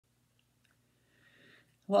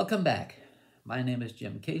Welcome back. My name is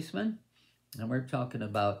Jim Caseman, and we're talking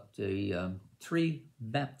about the three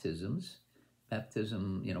baptisms.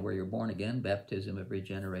 Baptism, where you're born again, baptism of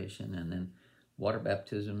regeneration, and then water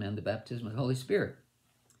baptism and the baptism of the Holy Spirit.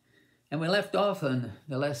 And we left off on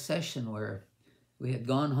the last session where we had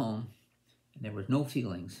gone home and there was no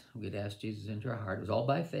feelings. We had asked Jesus into our heart. It was all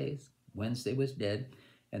by faith. Wednesday was dead.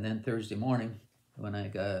 And then Thursday morning, when I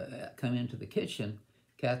come into the kitchen,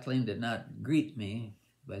 Kathleen did not greet me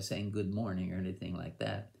by saying good morning or anything like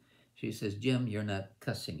that. She says, Jim, you're not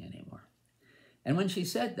cussing anymore. And when she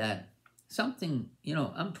said that, something,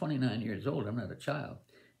 I'm 29 years old, I'm not a child,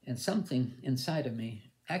 and something inside of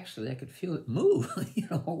me, actually I could feel it move,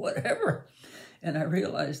 whatever. And I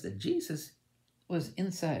realized that Jesus was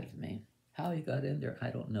inside of me. How he got in there,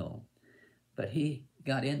 I don't know. But he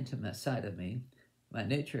got into my side of me. My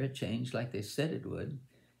nature had changed like they said it would.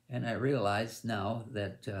 And I realized now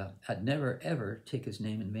that I'd never, ever take his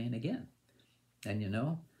name in vain again. And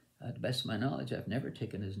to the best of my knowledge, I've never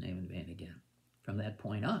taken his name in vain again from that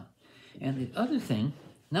point on. And the other thing,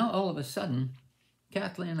 now all of a sudden,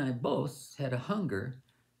 Kathleen and I both had a hunger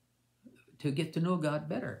to get to know God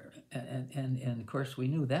better. And of course, we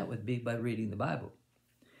knew that would be by reading the Bible.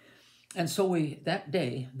 And so that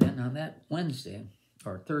day, then on that Wednesday,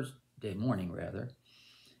 or Thursday morning rather,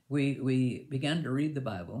 we began to read the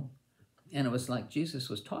Bible, and it was like Jesus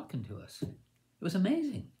was talking to us. It was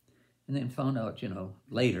amazing. And then found out,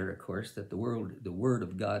 later, of course, that the Word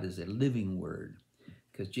of God is a living Word,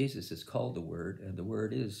 because Jesus is called the Word, and the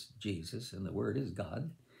Word is Jesus, and the Word is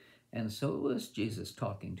God. And so it was Jesus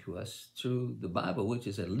talking to us through the Bible, which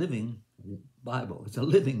is a living Bible. It's a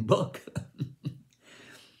living book.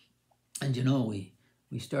 And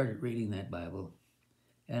we started reading that Bible,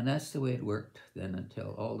 and that's the way it worked then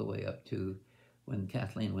until all the way up to when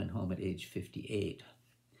Kathleen went home at age 58,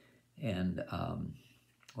 and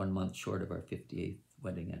 1 month short of our 58th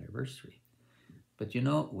wedding anniversary. But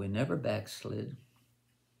we never backslid.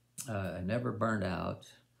 I never burned out.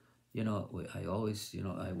 I always,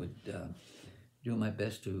 I would do my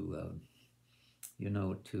best to,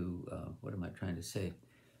 what am I trying to say?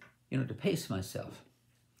 To pace myself.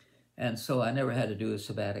 And so I never had to do a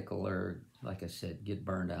sabbatical or, like I said, get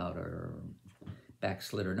burned out or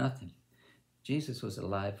backslid or nothing. Jesus was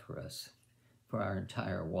alive for us for our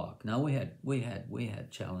entire walk. Now we had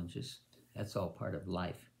challenges. That's all part of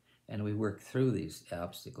life. And we worked through these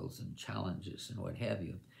obstacles and challenges and what have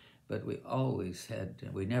you. But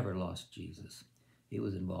we never lost Jesus. He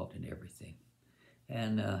was involved in everything.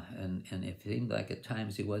 And it seemed like at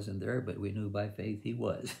times he wasn't there, but we knew by faith he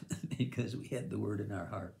was because we had the Word in our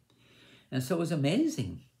heart. And so it was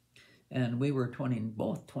amazing. And we were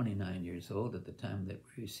both 29 years old at the time that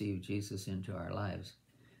we received Jesus into our lives.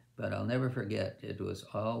 But I'll never forget, it was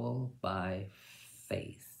all by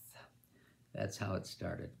faith. That's how it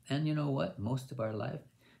started. And you know what? Most of our life,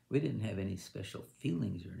 we didn't have any special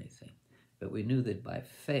feelings or anything. But we knew that by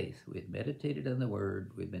faith, we had meditated on the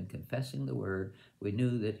Word, we'd been confessing the Word, we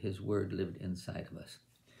knew that His Word lived inside of us.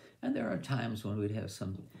 And there are times when we'd have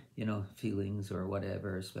some, feelings or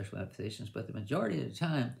whatever, special manifestations, but the majority of the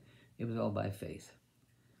time, it was all by faith.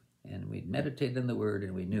 And we'd meditated on the Word,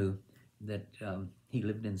 and we knew that He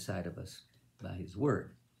lived inside of us by His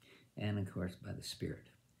Word, and of course, by the Spirit.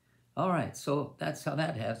 All right, so that's how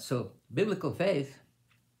that happened. So biblical faith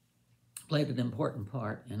played an important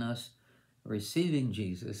part in us receiving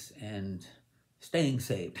Jesus and staying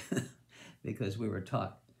saved because we were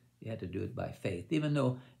taught you had to do it by faith, even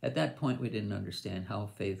though at that point we didn't understand how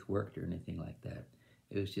faith worked or anything like that.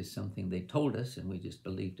 It was just something they told us and we just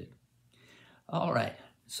believed it. All right,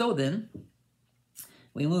 so then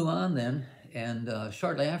we move on then, and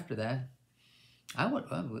shortly after that,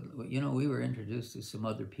 we were introduced to some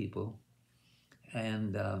other people,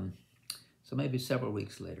 and so maybe several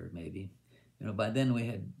weeks later, by then we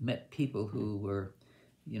had met people who were,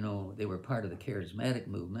 they were part of the charismatic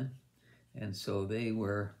movement, and so they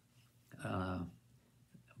were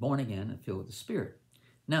born again and filled with the Spirit.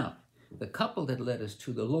 Now, the couple that led us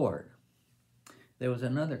to the Lord, there was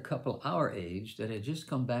another couple our age that had just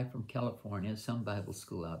come back from California, some Bible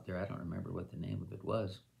school out there. I don't remember what the name of it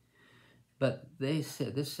was. But they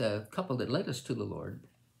said, this couple that led us to the Lord,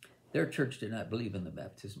 their church did not believe in the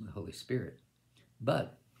baptism of the Holy Spirit.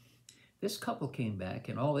 But this couple came back,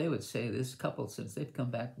 and all they would say, this couple, since they've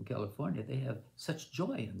come back from California, they have such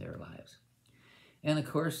joy in their lives. And of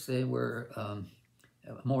course, they were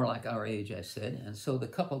more like our age, I said. And so the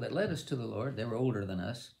couple that led us to the Lord, they were older than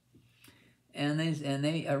us. And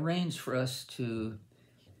they arranged for us to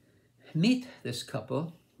meet this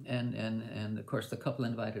couple. And of course, the couple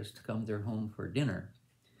invited us to come to their home for dinner.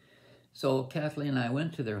 So Kathleen and I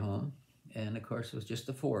went to their home, and of course it was just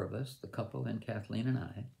the four of us, the couple and Kathleen and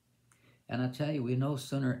I. And I tell you, we no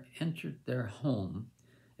sooner entered their home,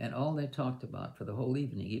 and all they talked about for the whole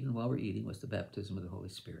evening, even while we're eating, was the baptism of the Holy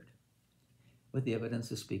Spirit, with the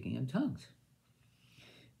evidence of speaking in tongues.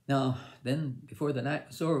 Now, then, before the night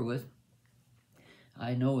was over with,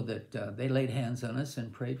 I know that they laid hands on us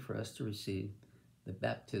and prayed for us to receive the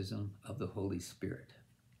baptism of the Holy Spirit.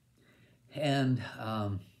 And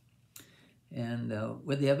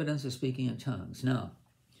with the evidence of speaking in tongues. Now,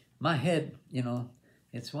 my head,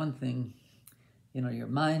 it's one thing, your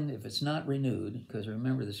mind, if it's not renewed, because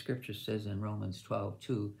remember the scripture says in Romans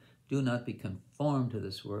 12:2, do not be conformed to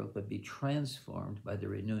this world, but be transformed by the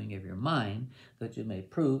renewing of your mind, that you may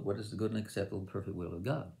prove what is the good and acceptable and perfect will of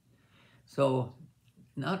God. So,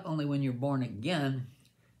 not only when you're born again,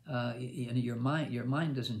 your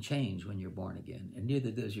mind doesn't change when you're born again, and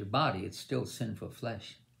neither does your body. It's still sinful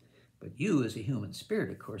flesh. But you, as a human spirit,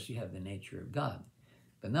 of course, you have the nature of God.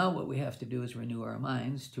 But now what we have to do is renew our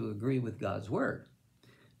minds to agree with God's word.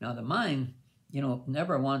 Now the mind,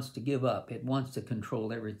 never wants to give up. It wants to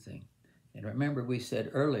control everything. And remember, we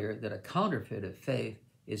said earlier that a counterfeit of faith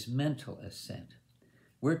is mental assent.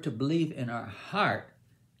 We're to believe in our heart,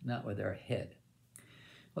 not with our head.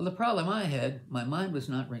 Well, the problem I had, my mind was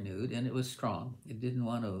not renewed, and it was strong. It didn't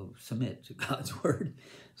want to submit to God's word.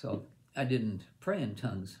 So I didn't pray in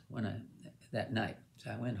tongues that night.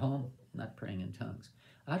 So I went home not praying in tongues.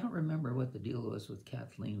 I don't remember what the deal was with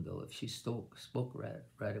Kathleen, though. If she spoke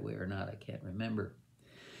right away or not, I can't remember.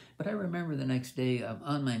 But I remember the next day I'm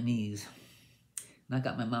on my knees, and I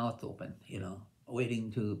got my mouth open,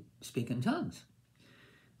 waiting to speak in tongues.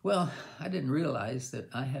 Well, I didn't realize that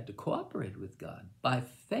I had to cooperate with God by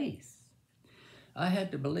faith. I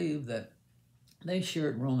had to believe that they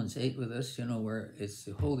shared Romans 8 with us, where it's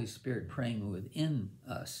the Holy Spirit praying within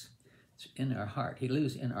us. It's in our heart. He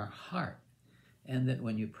lives in our heart. And that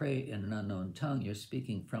when you pray in an unknown tongue, you're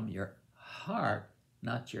speaking from your heart,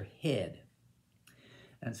 not your head.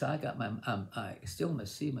 And so I still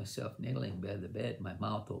must see myself kneeling by the bed, my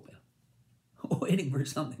mouth open, waiting for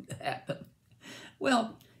something to happen.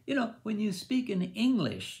 Well, when you speak in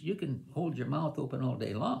English, you can hold your mouth open all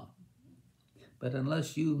day long. But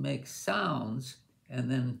unless you make sounds and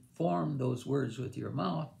then form those words with your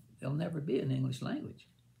mouth, they'll never be an English language.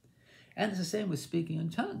 And it's the same with speaking in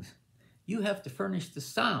tongues. You have to furnish the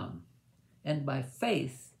sound, and by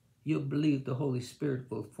faith, you'll believe the Holy Spirit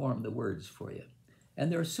will form the words for you.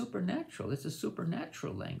 And they're supernatural. It's a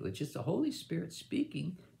supernatural language. It's the Holy Spirit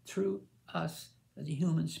speaking through us as a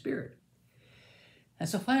human spirit. And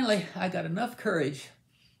so finally, I got enough courage.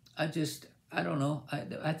 I don't know,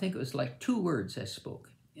 I think it was like 2 words I spoke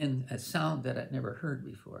in a sound that I'd never heard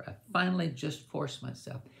before. I finally just forced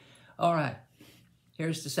myself. All right,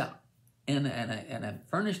 here's the sound. And I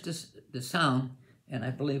furnished the sound, and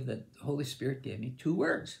I believe that the Holy Spirit gave me 2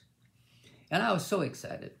 words. And I was so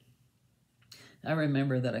excited. I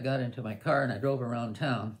remember that I got into my car and I drove around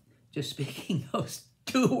town just speaking those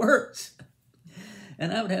 2 words.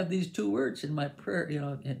 And I would have these 2 words in my prayer,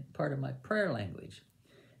 in part of my prayer language.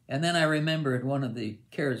 And then I remembered one of the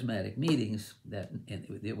charismatic meetings that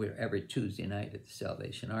every Tuesday night at the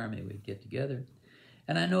Salvation Army we'd get together.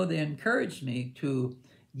 And I know they encouraged me to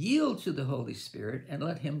yield to the Holy Spirit and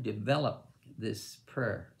let him develop this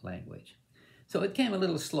prayer language. So it came a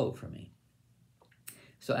little slow for me.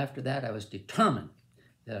 So after that, I was determined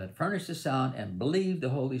that I'd furnish the sound and believe the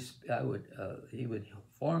Holy Spirit. He would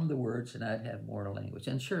form the words, and I'd have more language.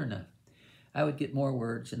 And sure enough, I would get more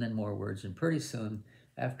words and then more words. And pretty soon,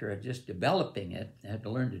 after just developing it, I had to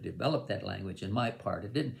learn to develop that language in my part.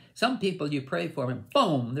 It didn't. Some people, you pray for them,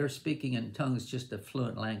 boom, they're speaking in tongues, just a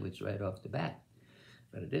fluent language right off the bat.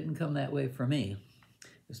 But it didn't come that way for me.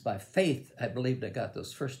 It's by faith I believed I got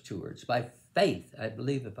those first 2 words. By faith, I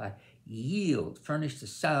believe if I yield, furnish the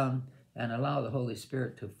sound, and allow the Holy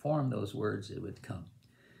Spirit to form those words, it would come.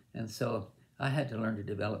 And so I had to learn to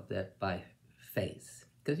develop that by faith,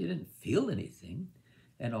 because you didn't feel anything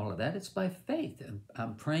and all of that. It's by faith. And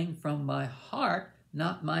I'm praying from my heart,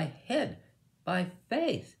 not my head, by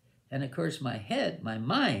faith. And of course, my head, my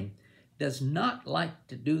mind, does not like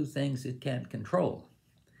to do things it can't control.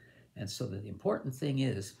 And so the important thing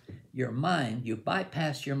is your mind, you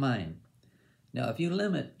bypass your mind. Now, if you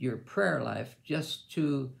limit your prayer life just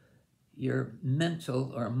to your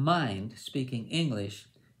mental or mind speaking English,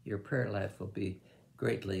 your prayer life will be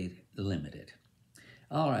greatly limited.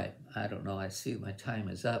 All right, I don't know, I see my time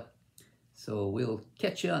is up. So we'll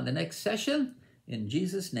catch you on the next session. In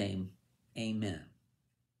Jesus' name, amen.